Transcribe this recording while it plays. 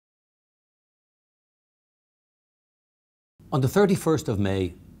On the 31st of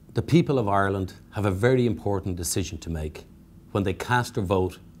May, the people of Ireland have a very important decision to make when they cast their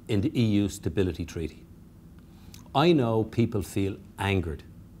vote in the EU Stability Treaty. I know people feel angered,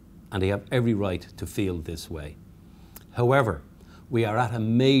 and they have every right to feel this way. However, we are at a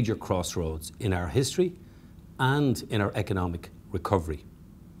major crossroads in our history and in our economic recovery.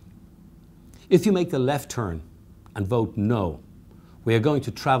 If you make the left turn and vote no, we are going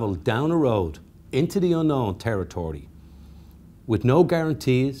to travel down a road into the unknown territory with no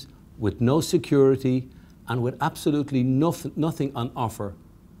guarantees, with no security, and with absolutely nothing on offer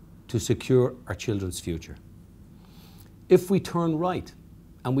to secure our children's future. If we turn right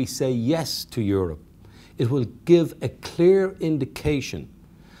and we say yes to Europe, it will give a clear indication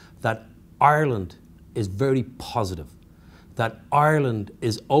that Ireland is very positive, that Ireland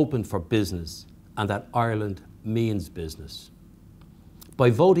is open for business, and that Ireland means business. By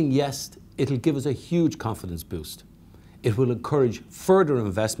voting yes, it'll give us a huge confidence boost. It will encourage further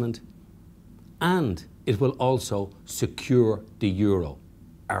investment, and it will also secure the euro,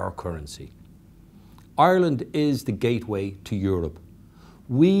 our currency. Ireland is the gateway to Europe.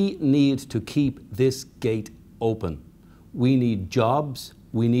 We need to keep this gate open. We need jobs,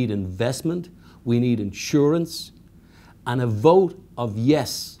 we need investment, we need insurance, and a vote of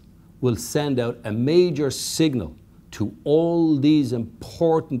yes will send out a major signal to all these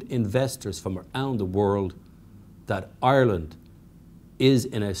important investors from around the world that Ireland is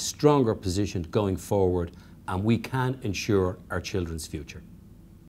in a stronger position going forward, and we can ensure our children's future.